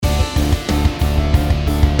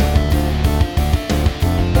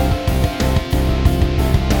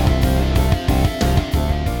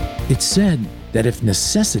It's said that if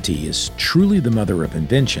necessity is truly the mother of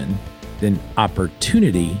invention, then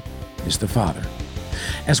opportunity is the father.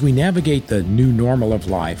 As we navigate the new normal of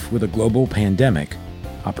life with a global pandemic,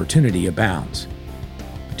 opportunity abounds.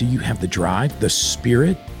 But do you have the drive, the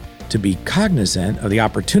spirit, to be cognizant of the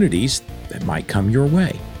opportunities that might come your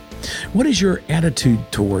way? What is your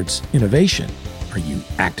attitude towards innovation? Are you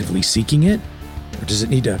actively seeking it? Or does it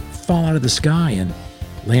need to fall out of the sky and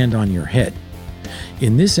land on your head?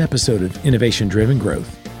 In this episode of Innovation Driven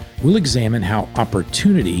Growth, we'll examine how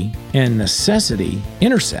opportunity and necessity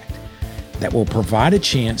intersect that will provide a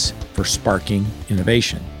chance for sparking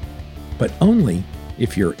innovation, but only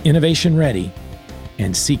if you're innovation ready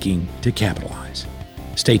and seeking to capitalize.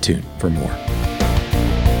 Stay tuned for more.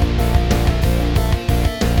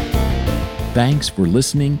 Thanks for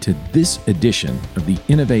listening to this edition of the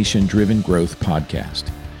Innovation Driven Growth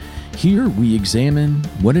Podcast. Here we examine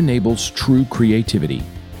what enables true creativity,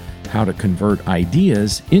 how to convert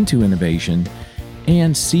ideas into innovation,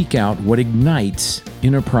 and seek out what ignites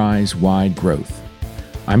enterprise-wide growth.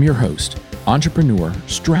 I'm your host, entrepreneur,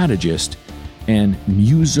 strategist, and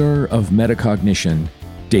muser of metacognition,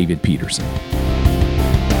 David Peterson.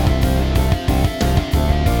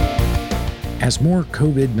 As more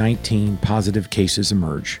COVID-19 positive cases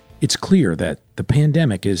emerge, it's clear that the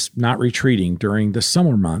pandemic is not retreating during the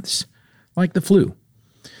summer months like the flu.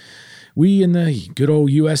 We in the good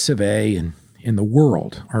old US of A and in the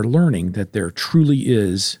world are learning that there truly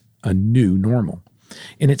is a new normal,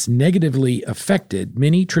 and it's negatively affected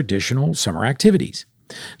many traditional summer activities.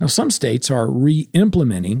 Now, some states are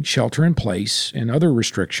re-implementing shelter-in-place and other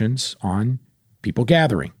restrictions on people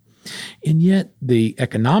gathering, and yet the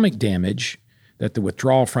economic damage that the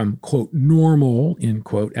withdrawal from, quote, normal, end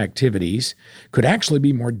quote, activities could actually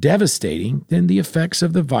be more devastating than the effects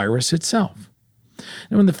of the virus itself.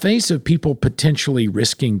 Now, in the face of people potentially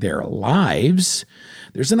risking their lives,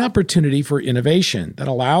 there's an opportunity for innovation that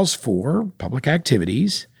allows for public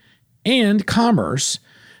activities and commerce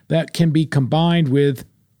that can be combined with,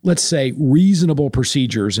 let's say, reasonable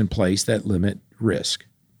procedures in place that limit risk.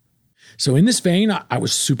 So in this vein, I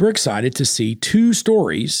was super excited to see two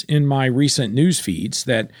stories in my recent news feeds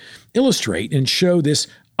that illustrate and show this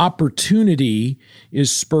opportunity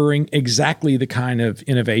is spurring exactly the kind of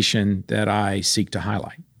innovation that I seek to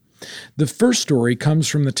highlight. The first story comes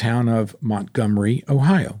from the town of Montgomery,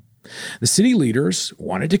 Ohio. The city leaders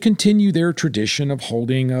wanted to continue their tradition of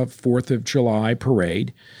holding a 4th of July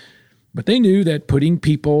parade, but they knew that putting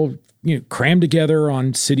people crammed together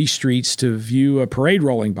on city streets to view a parade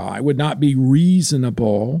rolling by would not be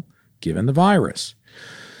reasonable given the virus.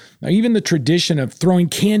 Now, even the tradition of throwing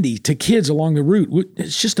candy to kids along the route,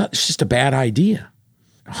 it's just a bad idea.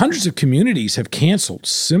 Hundreds of communities have canceled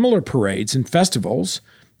similar parades and festivals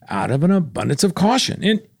out of an abundance of caution,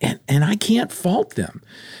 and I can't fault them.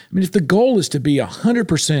 I mean, if the goal is to be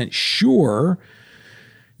 100% sure,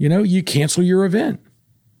 you cancel your event.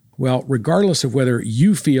 Well, regardless of whether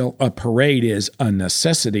you feel a parade is a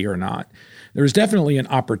necessity or not, there's definitely an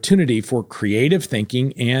opportunity for creative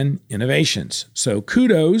thinking and innovations. So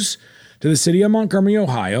kudos to the city of Montgomery,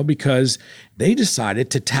 Ohio, because they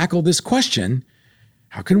decided to tackle this question: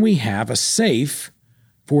 how can we have a safe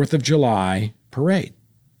 4th of July parade?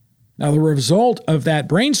 Now, the result of that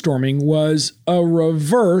brainstorming was a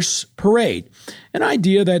reverse parade, an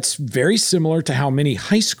idea that's very similar to how many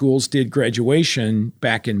high schools did graduation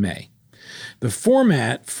back in May. The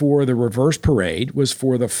format for the reverse parade was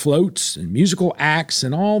for the floats and musical acts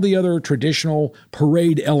and all the other traditional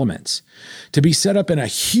parade elements to be set up in a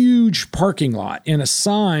huge parking lot and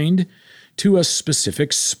assigned to a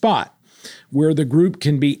specific spot where the group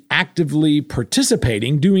can be actively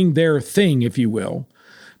participating, doing their thing, if you will,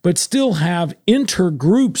 but still have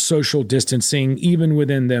intergroup social distancing even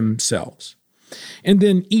within themselves. And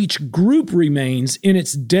then each group remains in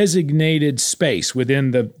its designated space within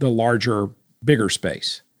the larger, bigger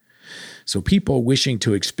space. So people wishing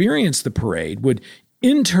to experience the parade would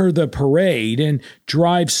enter the parade and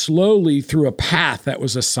drive slowly through a path that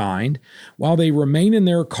was assigned while they remain in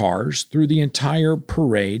their cars through the entire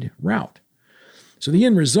parade route. So the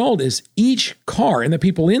end result is each car and the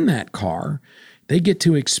people in that car, they get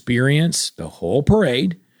to experience the whole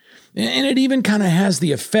parade, and it even kind of has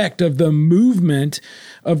the effect of the movement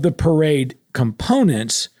of the parade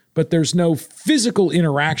components, but there's no physical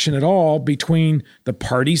interaction at all between the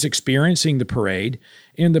parties experiencing the parade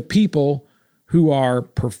and the people who are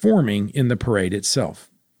performing in the parade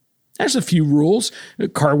itself. There's a few rules.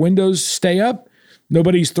 Car windows stay up.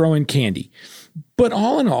 Nobody's throwing candy. But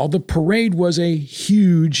all in all, the parade was a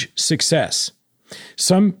huge success.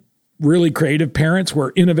 Some really creative parents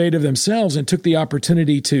were innovative themselves and took the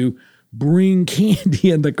opportunity to bring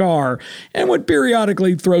candy in the car, and would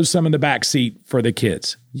periodically throw some in the back seat for the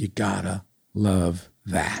kids. You gotta love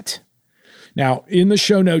that. Now, in the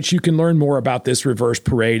show notes, you can learn more about this reverse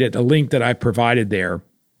parade at a link that I provided there.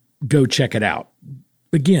 Go check it out.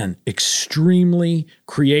 Again, extremely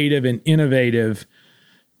creative and innovative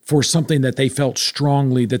for something that they felt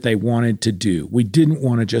strongly that they wanted to do. We didn't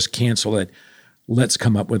want to just cancel it. Let's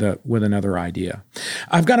come up with another idea.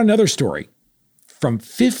 I've got another story from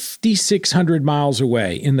 5,600 miles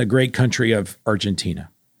away in the great country of Argentina.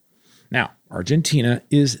 Now, Argentina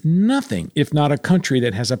is nothing if not a country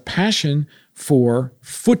that has a passion for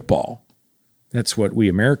football. That's what we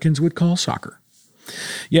Americans would call soccer.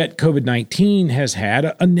 Yet COVID-19 has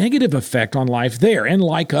had a negative effect on life there. And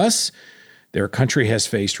like us, their country has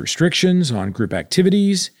faced restrictions on group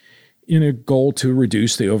activities in a goal to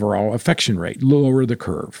reduce the overall infection rate, lower the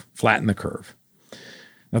curve, flatten the curve.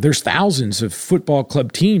 Now, there's thousands of football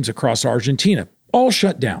club teams across Argentina, all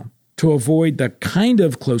shut down to avoid the kind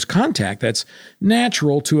of close contact that's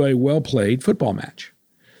natural to a well-played football match.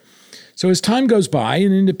 So as time goes by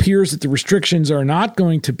and it appears that the restrictions are not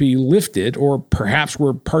going to be lifted, or perhaps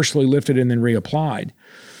were partially lifted and then reapplied,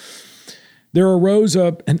 there arose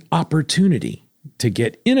up an opportunity to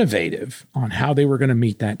get innovative on how they were going to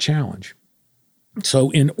meet that challenge.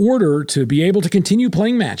 So in order to be able to continue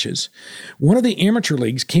playing matches, one of the amateur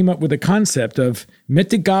leagues came up with a concept of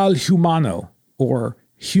Metigal Humano, or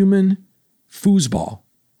human foosball.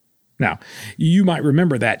 Now, you might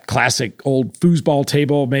remember that classic old foosball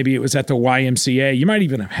table. Maybe it was at the YMCA. You might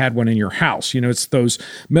even have had one in your house. You know, it's those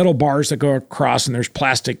metal bars that go across and there's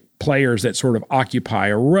plastic players that sort of occupy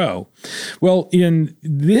a row. Well, in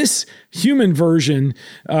this human version,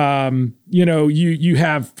 you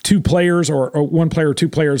have two players or one player or two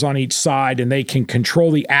players on each side, and they can control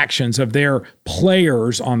the actions of their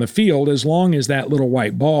players on the field as long as that little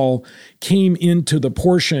white ball came into the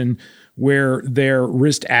portion where their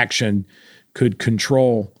wrist action could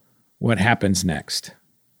control what happens next.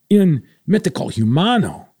 In Metigal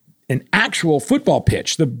Humano, an actual football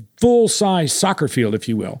pitch, the full-size soccer field, if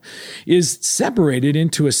you will, is separated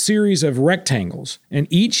into a series of rectangles, and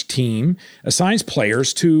each team assigns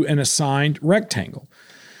players to an assigned rectangle.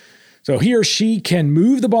 So he or she can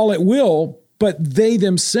move the ball at will, but they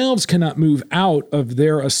themselves cannot move out of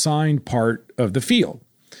their assigned part of the field.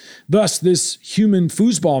 Thus, this human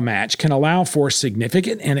foosball match can allow for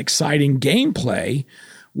significant and exciting gameplay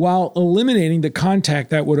while eliminating the contact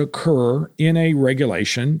that would occur in a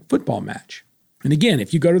regulation football match. And again,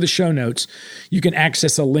 if you go to the show notes, you can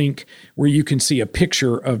access a link where you can see a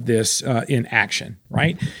picture of this in action,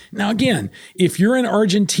 right? Now, again, if you're in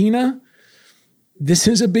Argentina, this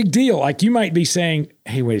is a big deal. Like, you might be saying,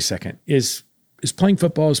 hey, wait a second, is playing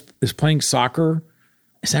football, is playing soccer,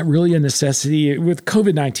 is that really a necessity with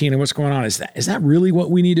COVID-19 and what's going on? Is that really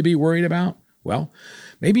what we need to be worried about? Well,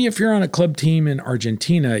 maybe if you're on a club team in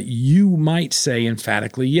Argentina, you might say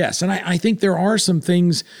emphatically yes. And I think there are some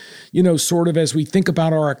things, sort of as we think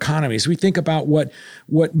about our economy, as we think about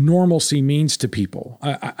what normalcy means to people.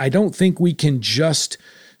 I don't think we can just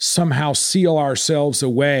somehow seal ourselves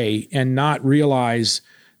away and not realize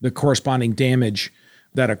the corresponding damage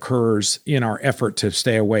that occurs in our effort to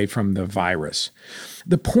stay away from the virus.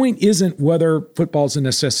 The point isn't whether football's a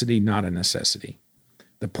necessity, not a necessity.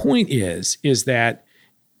 The point is that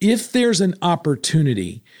if there's an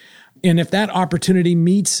opportunity, and if that opportunity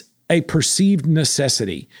meets a perceived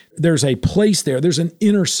necessity, there's a place there, there's an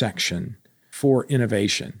intersection for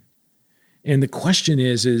innovation. And the question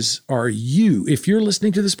is are you, if you're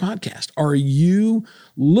listening to this podcast, are you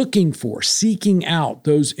looking for, seeking out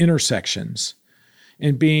those intersections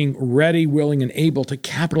and being ready, willing, and able to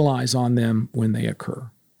capitalize on them when they occur?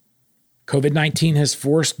 COVID-19 has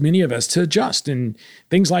forced many of us to adjust in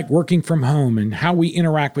things like working from home and how we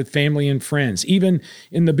interact with family and friends. Even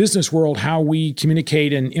in the business world, how we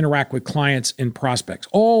communicate and interact with clients and prospects.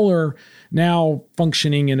 All are now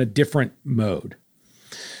functioning in a different mode.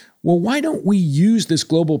 Well, why don't we use this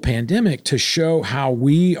global pandemic to show how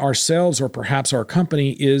we ourselves, or perhaps our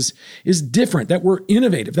company, is different, that we're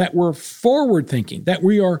innovative, that we're forward-thinking, that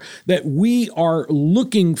we are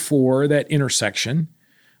looking for that intersection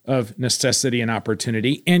of necessity and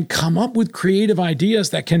opportunity, and come up with creative ideas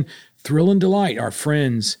that can thrill and delight our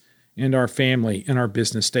friends and our family and our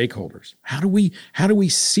business stakeholders. How do we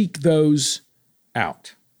seek those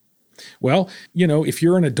out? Well, if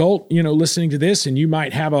you're an adult, listening to this, and you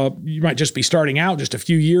might just be starting out just a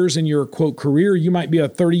few years in your quote career, you might be a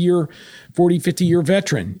 30-year, 40, 50-year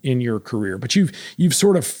veteran in your career, but you've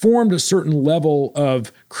sort of formed a certain level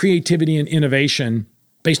of creativity and innovation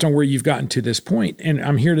based on where you've gotten to this point. And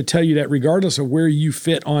I'm here to tell you that regardless of where you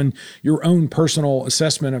fit on your own personal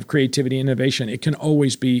assessment of creativity and innovation, it can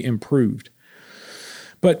always be improved.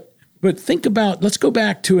 But think about, let's go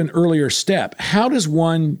back to an earlier step. How does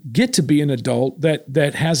one get to be an adult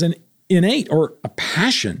that has an innate or a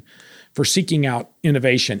passion for seeking out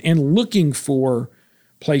innovation and looking for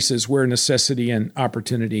places where necessity and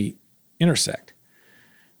opportunity intersect,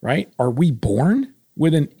 right? Are we born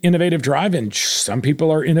with an innovative drive, and some people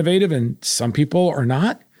are innovative and some people are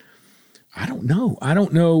not? I don't know. I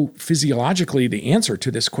don't know physiologically the answer to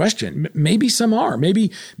this question. Maybe some are. Maybe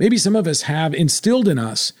some of us have instilled in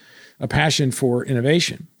us a passion for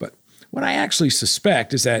innovation. But what I actually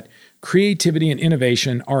suspect is that creativity and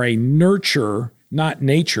innovation are a nurture, not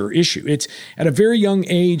nature issue. It's at a very young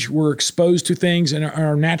age, we're exposed to things, and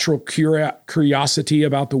our natural curiosity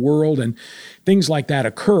about the world and things like that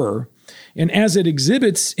occur. And as it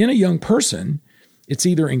exhibits in a young person, it's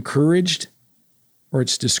either encouraged or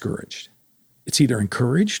it's discouraged. It's either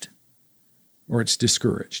encouraged or it's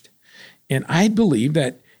discouraged. And I believe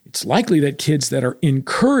that it's likely that kids that are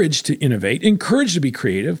encouraged to innovate, encouraged to be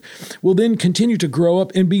creative, will then continue to grow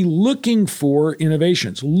up and be looking for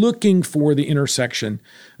innovations, looking for the intersection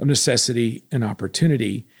of necessity and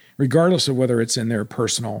opportunity, regardless of whether it's in their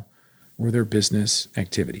personal or their business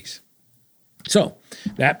activities. So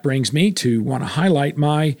that brings me to want to highlight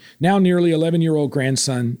my now nearly 11-year-old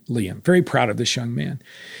grandson, Liam. Very proud of this young man.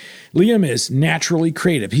 Liam is naturally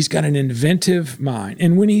creative. He's got an inventive mind.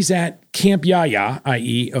 And when he's at Camp Yaya,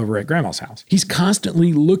 i.e. over at Grandma's house, he's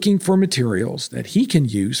constantly looking for materials that he can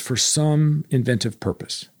use for some inventive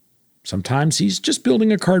purpose. Sometimes he's just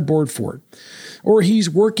building a cardboard fort, or he's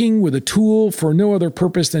working with a tool for no other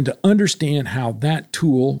purpose than to understand how that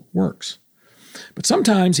tool works. But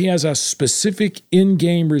sometimes he has a specific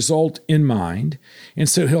in-game result in mind, and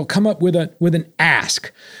so he'll come up with an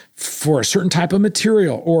ask for a certain type of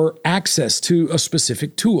material or access to a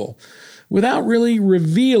specific tool without really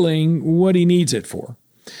revealing what he needs it for.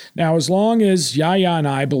 Now, as long as Yaya and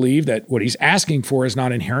I believe that what he's asking for is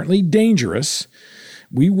not inherently dangerous,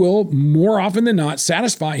 we will more often than not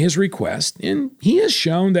satisfy his request, and he has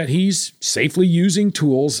shown that he's safely using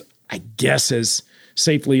tools, I guess, as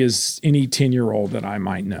safely as any 10-year-old that I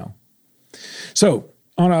might know. So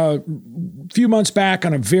on a few months back,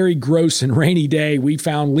 on a very gross and rainy day, we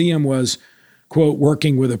found Liam was, quote,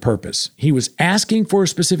 working with a purpose. He was asking for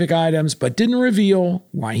specific items, but didn't reveal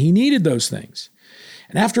why he needed those things.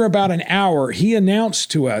 And after about an hour, he announced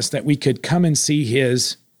to us that we could come and see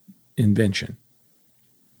his invention.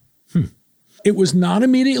 It was not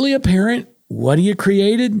immediately apparent what he had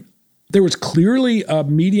created. There was clearly a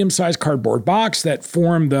medium-sized cardboard box that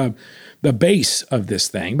formed the base of this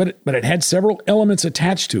thing, but it had several elements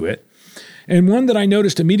attached to it. And one that I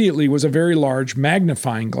noticed immediately was a very large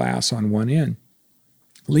magnifying glass on one end.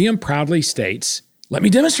 Liam proudly states, "Let me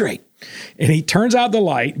demonstrate." And he turns out the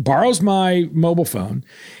light, borrows my mobile phone,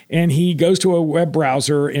 and he goes to a web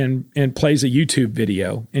browser and plays a YouTube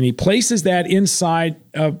video. And he places that inside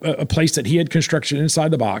a place that he had constructed inside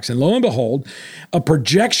the box. And lo and behold, a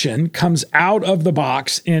projection comes out of the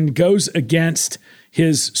box and goes against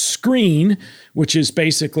his screen, which is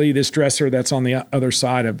basically this dresser that's on the other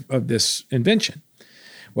side of this invention.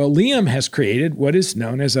 Well, Liam has created what is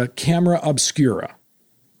known as a camera obscura.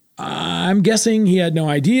 I'm guessing he had no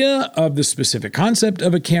idea of the specific concept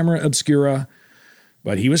of a camera obscura,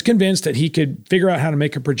 but he was convinced that he could figure out how to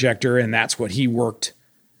make a projector, and that's what he worked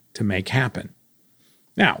to make happen.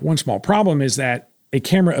 Now, one small problem is that a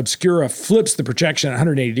camera obscura flips the projection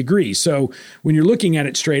 180 degrees. So when you're looking at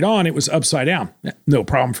it straight on, it was upside down. No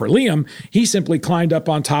problem for Liam. He simply climbed up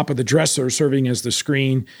on top of the dresser serving as the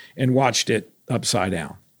screen and watched it upside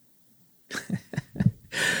down.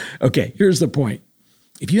 Okay, here's the point.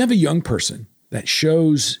 If you have a young person that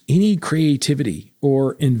shows any creativity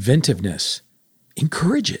or inventiveness,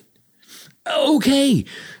 encourage it. Okay,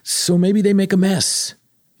 so maybe they make a mess.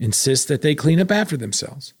 Insist that they clean up after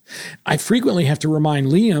themselves. I frequently have to remind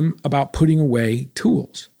Liam about putting away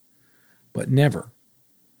tools, but never,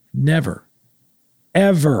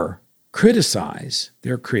 ever criticize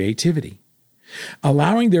their creativity.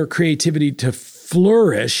 Allowing their creativity to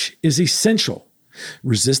flourish is essential.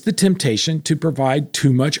 Resist the temptation to provide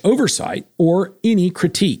too much oversight or any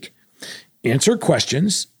critique. Answer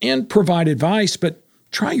questions and provide advice, but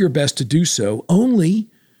try your best to do so only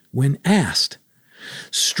when asked.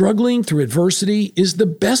 Struggling through adversity is the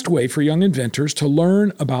best way for young inventors to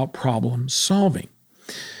learn about problem solving.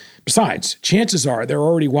 Besides, chances are they're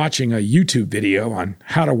already watching a YouTube video on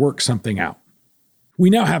how to work something out. We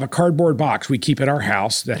now have a cardboard box we keep at our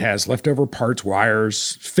house that has leftover parts,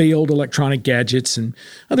 wires, failed electronic gadgets, and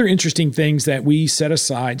other interesting things that we set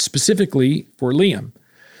aside specifically for Liam.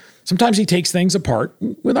 Sometimes he takes things apart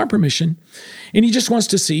with our permission, and he just wants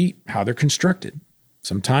to see how they're constructed.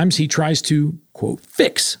 Sometimes he tries to, quote,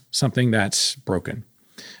 fix something that's broken.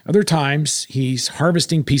 Other times, he's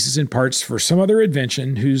harvesting pieces and parts for some other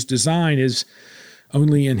invention whose design is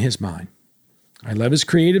only in his mind. I love his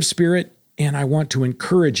creative spirit, and I want to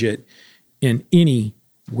encourage it in any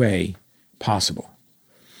way possible.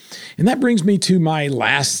 And that brings me to my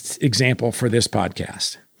last example for this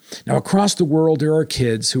podcast. Now, across the world, there are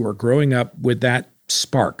kids who are growing up with that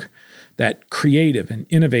spark, that creative and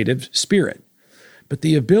innovative spirit. But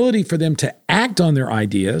the ability for them to act on their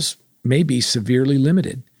ideas may be severely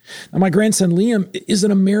limited. Now, my grandson Liam is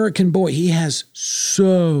an American boy. He has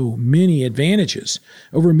so many advantages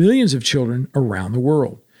over millions of children around the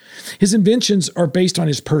world. His inventions are based on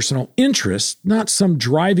his personal interests, not some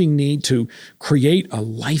driving need to create a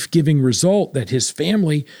life-giving result that his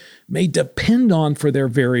family may depend on for their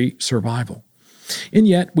very survival. And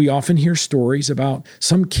yet, we often hear stories about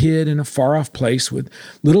some kid in a far-off place with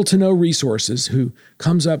little to no resources who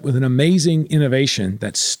comes up with an amazing innovation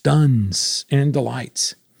that stuns and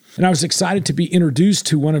delights. And I was excited to be introduced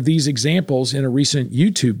to one of these examples in a recent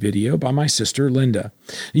YouTube video by my sister, Linda.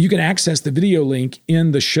 You can access the video link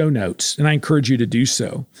in the show notes, and I encourage you to do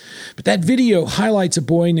so. But that video highlights a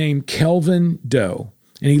boy named Kelvin Doe,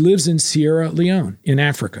 and he lives in Sierra Leone in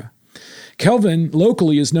Africa. Kelvin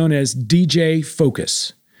locally is known as DJ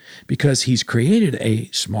Focus because he's created a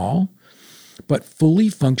small but fully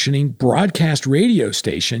functioning broadcast radio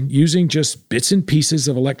station using just bits and pieces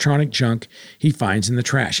of electronic junk he finds in the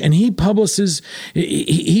trash. And he publishes,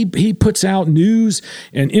 he puts out news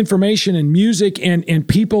and information and music, and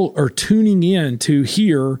people are tuning in to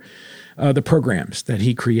hear the programs that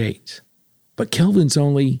he creates. But Kelvin's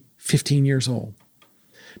only 15 years old.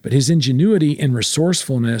 But his ingenuity and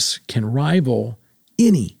resourcefulness can rival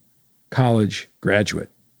any college graduate.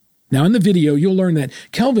 Now, in the video, you'll learn that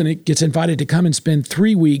Kelvin gets invited to come and spend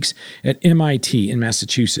 3 weeks at MIT in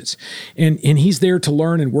Massachusetts. And he's there to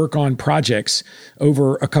learn and work on projects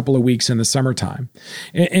over a couple of weeks in the summertime.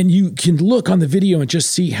 And you can look on the video and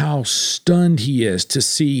just see how stunned he is to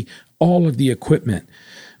see all of the equipment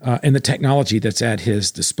and the technology that's at his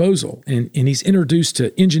disposal. And he's introduced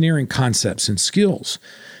to engineering concepts and skills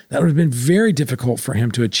that would have been very difficult for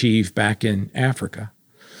him to achieve back in Africa.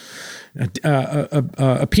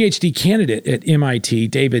 A PhD candidate at MIT,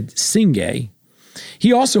 David Singay,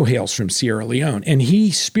 he also hails from Sierra Leone, and he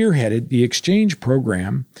spearheaded the exchange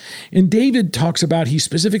program. And David talks about he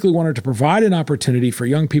specifically wanted to provide an opportunity for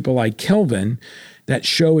young people like Kelvin that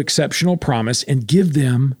show exceptional promise and give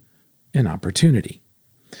them an opportunity.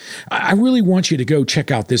 I really want you to go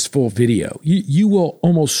check out this full video. You will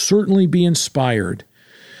almost certainly be inspired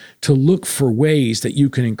to look for ways that you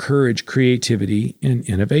can encourage creativity and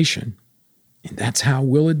innovation. And that's how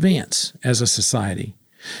we'll advance as a society.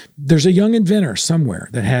 There's a young inventor somewhere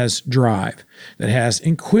that has drive, that has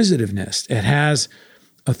inquisitiveness, that has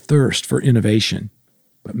a thirst for innovation.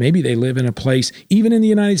 But maybe they live in a place, even in the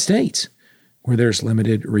United States, where there's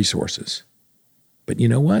limited resources. But you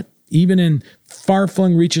know what? Even in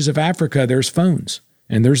far-flung reaches of Africa, there's phones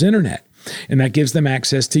and there's internet. And that gives them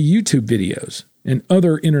access to YouTube videos and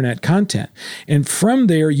other internet content. And from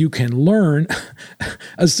there, you can learn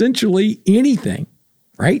essentially anything,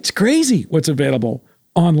 right? It's crazy what's available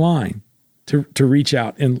online to reach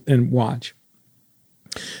out and watch.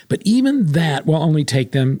 But even that will only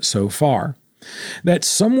take them so far. That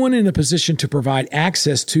someone in a position to provide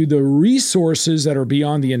access to the resources that are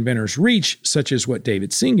beyond the inventor's reach, such as what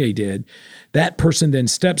David Singay did, that person then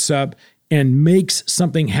steps up and makes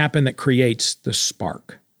something happen that creates the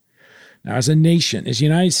spark. Now, as a nation, as the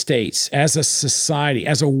United States, as a society,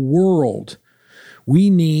 as a world,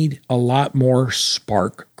 we need a lot more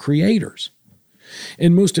spark creators.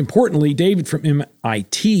 And most importantly, David from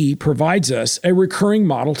MIT provides us a recurring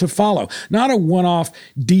model to follow, not a one-off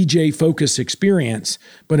DJ Focus experience,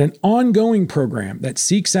 but an ongoing program that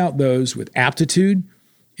seeks out those with aptitude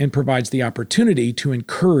and provides the opportunity to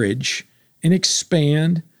encourage and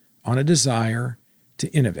expand on a desire to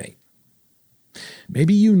innovate.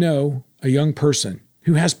 Maybe you know a young person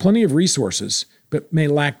who has plenty of resources, but may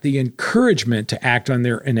lack the encouragement to act on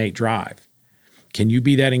their innate drive. Can you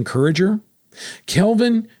be that encourager?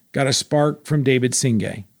 Kelvin got a spark from David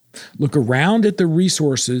Singay. Look around at the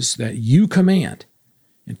resources that you command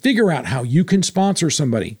and figure out how you can sponsor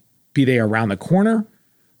somebody, be they around the corner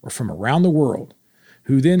or from around the world,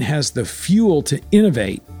 who then has the fuel to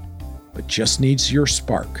innovate, but just needs your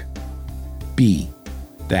spark. Be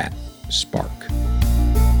that spark.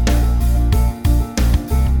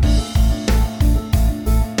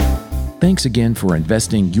 Thanks again for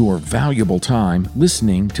investing your valuable time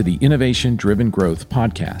listening to the Innovation Driven Growth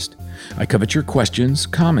podcast. I covet your questions,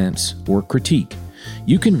 comments, or critique.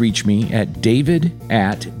 You can reach me at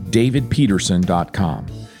david@davidpeterson.com.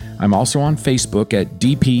 I'm also on Facebook at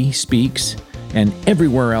DP Speaks and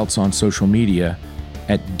everywhere else on social media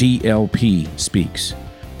at DLP Speaks.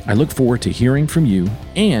 I look forward to hearing from you,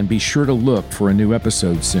 and be sure to look for a new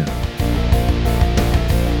episode soon.